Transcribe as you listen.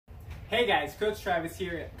Hey guys, Coach Travis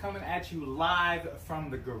here, coming at you live from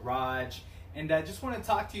the garage. And I just want to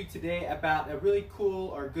talk to you today about a really cool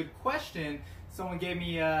or good question someone gave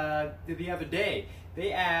me the other day.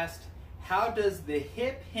 They asked, how does the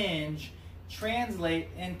hip hinge translate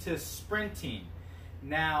into sprinting?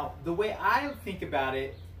 Now, the way I think about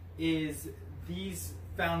it is these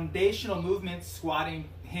foundational movements, squatting,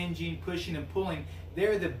 hinging, pushing, and pulling,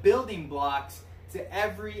 they're the building blocks to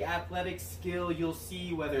every athletic skill you'll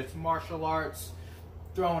see, whether it's martial arts,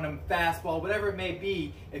 throwing a fastball, whatever it may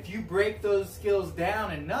be. If you break those skills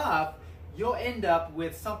down enough, you'll end up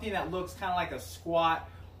with something that looks kind of like a squat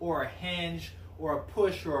or a hinge or a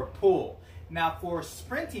push or a pull. Now for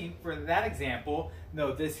sprinting, for that example,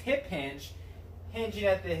 this hip hinge, hinging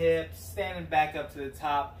at the hips, standing back up to the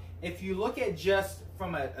top. If you look at just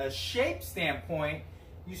from a shape standpoint,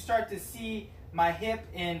 you start to see my hip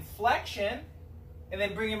in flexion and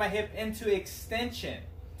then bringing my hip into extension.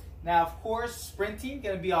 Now, of course, sprinting,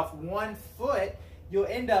 going to be off one foot, you'll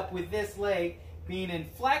end up with this leg being in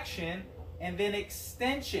flexion and then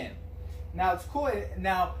extension. Now, it's cool.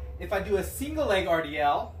 Now, if I do a single leg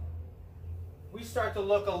RDL, we start to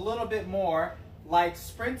look a little bit more like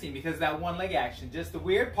sprinting because of that one leg action. Just the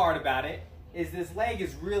weird part about it is this leg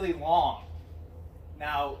is really long.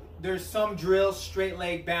 Now, there's some drills, straight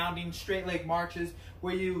leg bounding, straight leg marches,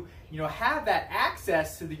 where you have that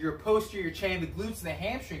access to your posterior chain, the glutes and the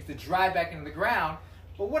hamstrings to drive back into the ground.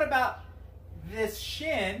 But what about this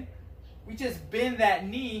shin? We just bend that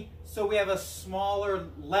knee so we have a smaller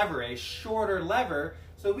lever, a shorter lever,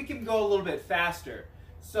 so we can go a little bit faster.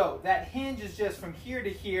 So that hinge is just from here to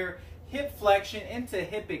here, hip flexion into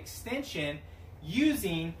hip extension,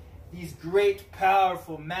 using these great,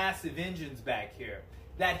 powerful, massive engines back here.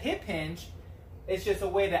 That hip hinge is just a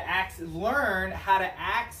way to learn how to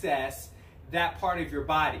access that part of your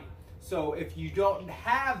body. So if you don't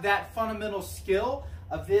have that fundamental skill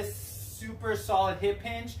of this super solid hip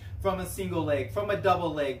hinge from a single leg, from a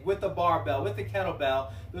double leg, with a barbell, with a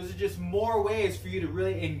kettlebell, those are just more ways for you to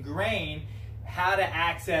really ingrain how to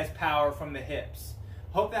access power from the hips.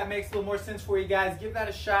 Hope that makes a little more sense for you guys. Give that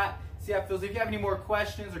a shot. See how it feels. If you have any more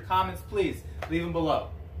questions or comments, please leave them below.